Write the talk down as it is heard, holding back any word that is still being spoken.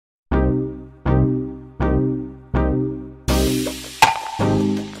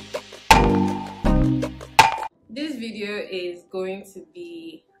video is going to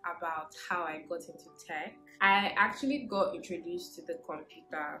be about how I got into tech. I actually got introduced to the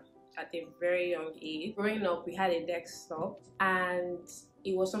computer at a very young age. Growing up, we had a desktop and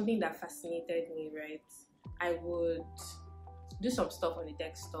it was something that fascinated me, right? I would do some stuff on the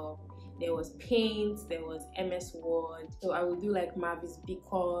desktop. There was Paint, there was MS Word. So I would do like Mavis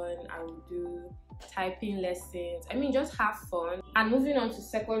Beacon, I would do typing lessons. I mean, just have fun. And moving on to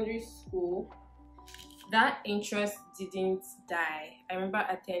secondary school, that interest didn't die. I remember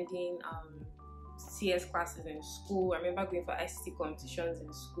attending CS classes in school. I remember going for ICT competitions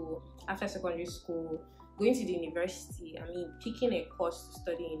in school. After secondary school, going to the university, I mean, picking a course to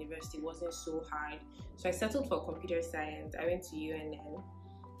study in university wasn't so hard. So I settled for computer science. I went to UNN.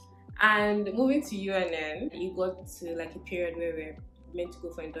 And moving to UNN, you got to like a period where we're meant to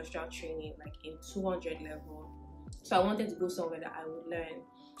go for industrial training, like in 200 level. So I wanted to go somewhere that I would learn.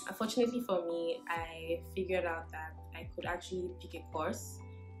 Unfortunately for me, I figured out that I could actually pick a course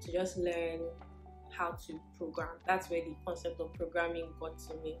to just learn how to program. That's where the concept of programming got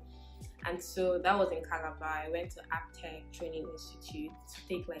to me. And so that was in Calabar. I went to Aptech Training Institute to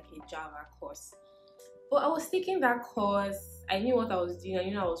take like a Java course. But I was taking that course, I knew what I was doing, I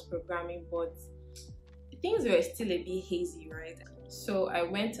knew I was programming, but things were still a bit hazy, right? So I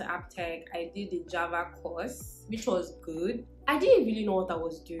went to Aptech, I did the Java course, which was good. I didn't really know what I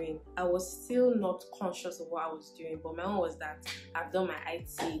was doing. I was still not conscious of what I was doing, but my own was that I've done my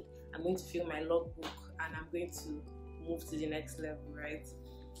IT, I'm going to fill my logbook, and I'm going to move to the next level, right?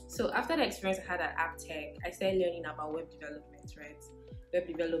 So after the experience I had at Aptech, I started learning about web development, right? Web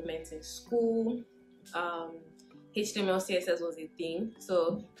development in school. HTML, CSS was a thing.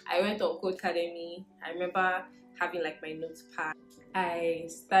 So I went on Code Academy. I remember having like my notepad. I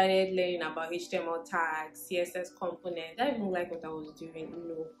started learning about HTML tags, CSS components. I didn't even like what I was doing.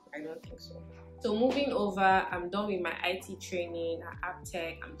 No, I don't think so. So moving over, I'm done with my IT training at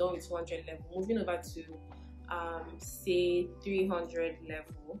Aptech. I'm done with 200 level. Moving over to say 300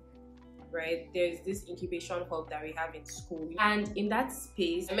 level, right? There's this incubation hub that we have in school, and in that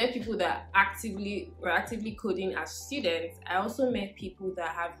space I met people that were actively coding as students. I also met people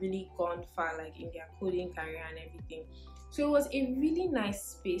that have really gone far, like in their coding career and everything. So it was a really nice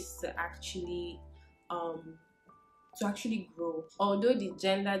space to actually grow. Although the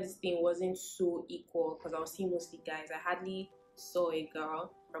gender, this thing wasn't so equal, because I was seeing mostly guys. I hardly saw a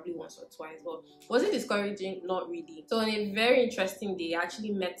girl, probably once or twice. But was it discouraging? Not really. So on a very interesting day, I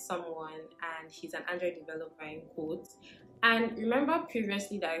actually met someone, and he's an Android developer in quotes. And remember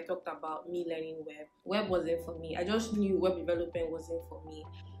previously that I talked about me learning web. Web wasn't for me. I just knew web development wasn't for me.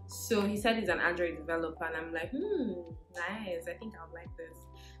 So he said he's an Android developer, and I'm like, nice, I think I would like this.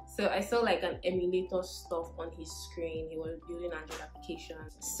 So I saw like an emulator stuff on his screen. He was building Android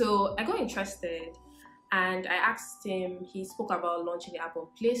applications. So I got interested, and I asked him. He spoke about launching the app on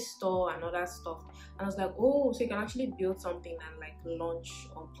Play Store and other stuff. And I was like, oh, so you can actually build something and like launch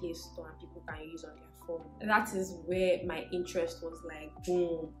on Play Store and people can use on their phone. That is where my interest was like,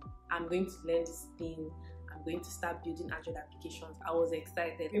 boom, I'm going to learn this thing. I'm going to start building Android applications. I was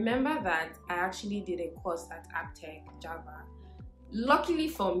excited. Remember that I actually did a course at Aptech Java. Luckily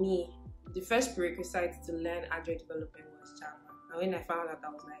for me, the first prerequisite to learn Android development was Java. And when I found out, I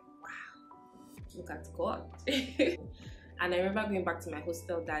was like, wow, look at God. And I remember going back to my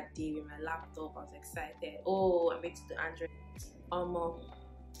hostel that day with my laptop. I was excited. Oh, I'm going to do Android.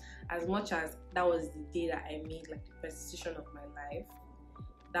 As much as that was the day that I made like the best decision of my life,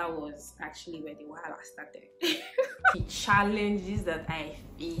 that was actually where the wahala started. The challenges that I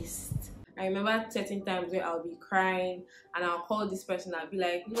faced. I remember certain times where I'll be crying and I'll call this person, I'll be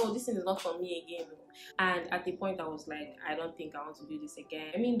like, no, this is not for me again. And at the point I was like, I don't think I want to do this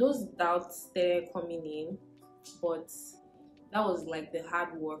again. I mean, those doubts started coming in, but that was like the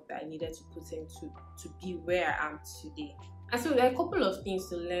hard work that I needed to put in to be where I am today. And so there are a couple of things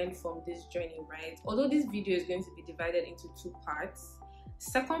to learn from this journey, right? Although this video is going to be divided into 2 parts,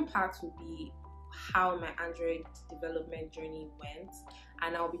 second part will be how my Android development journey went,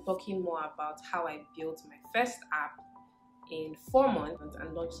 and I'll be talking more about how I built my first app in 4 months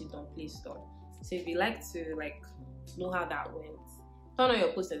and launched it on Play Store. So if you'd like to know how that went, turn on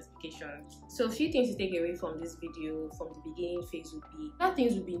your post notifications. So a few things to take away from this video from the beginning phase would be, that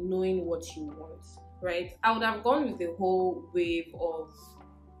things would be knowing what you want, right? I would have gone with the whole wave of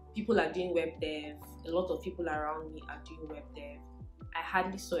people are doing web dev, a lot of people around me are doing web dev. I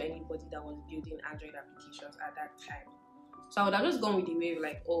hardly saw anybody that was building Android applications at that time. So I would have just gone with the wave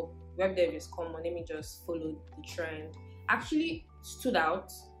like, oh, web dev is common, let me just follow the trend. Actually stood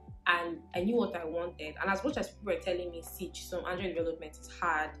out, and I knew what I wanted. And as much as people were telling me, see, some Android development is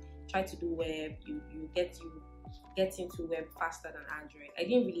hard, try to do web, you get into web faster than Android. I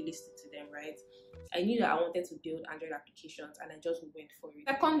didn't really listen to them, right? I knew that I wanted to build Android applications and I just went for it.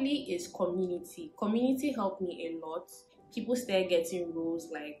 Secondly is community. Community helped me a lot. People started getting roles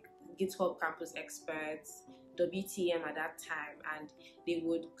like GitHub Campus Experts, WTM at that time, and they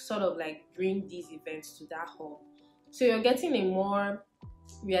would sort of like bring these events to that hub. So you're getting a more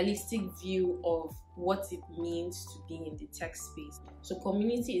realistic view of what it means to be in the tech space. So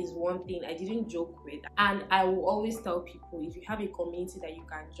community is one thing I didn't joke with, and I will always tell people, if you have a community that you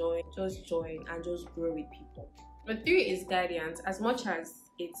can join, just join and just grow with people. Number 3 is guidance. As much as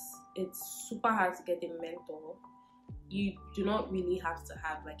it's super hard to get a mentor, you do not really have to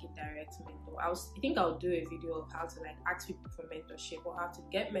have like a direct mentor. I think I'll do a video of how to like ask people for mentorship or how to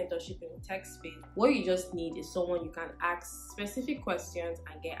get mentorship in the tech space. What you just need is someone you can ask specific questions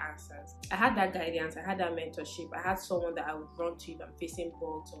and get answers. I had that guidance, I had that mentorship, I had someone that I would run to if I'm facing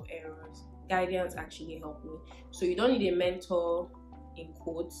bugs or errors. Guidance actually helped me. So you don't need a mentor in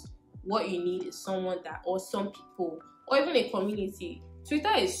quotes. What you need is someone that, or some people, or even a community.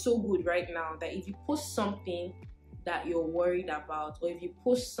 Twitter is so good right now that if you post something that you're worried about, or if you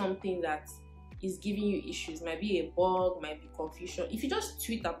post something that is giving you issues, might be a bug, might be confusion, if you just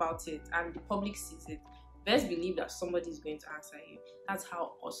tweet about it and the public sees it, best believe that somebody is going to answer you. That's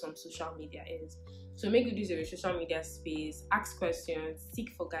how awesome social media is. So make good use of your social media space, ask questions,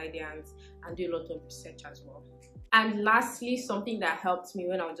 seek for guidance, and do a lot of research as well. And lastly, something that helped me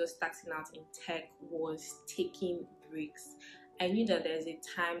when I was just starting out in tech was taking breaks. I knew that there's a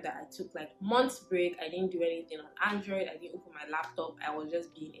time that I took like months break. I didn't do anything on Android. I didn't open my laptop. I was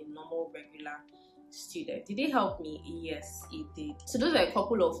just being a normal, regular student. Did it help me? Yes, it did. So those are a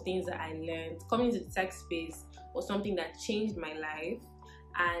couple of things that I learned. Coming into the tech space was something that changed my life.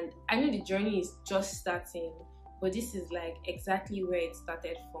 And I know the journey is just starting, but this is like exactly where it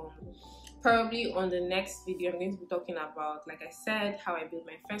started from. Probably on the next video, I'm going to be talking about, like I said, how I built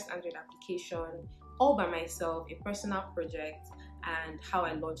my first Android application all by myself, a personal project, and how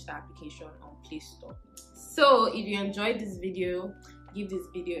I launched the application on Play Store. So if you enjoyed this video, give this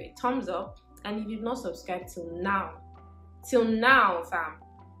video a thumbs up, and if you've not subscribed till now fam,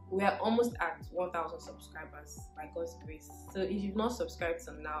 we are almost at 1,000 subscribers by God's grace. So if you've not subscribed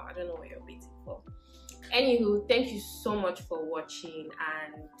till now, I don't know what you're waiting for. Anywho, thank you so much for watching,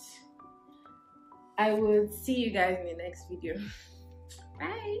 and I will see you guys in the next video.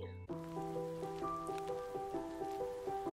 Bye.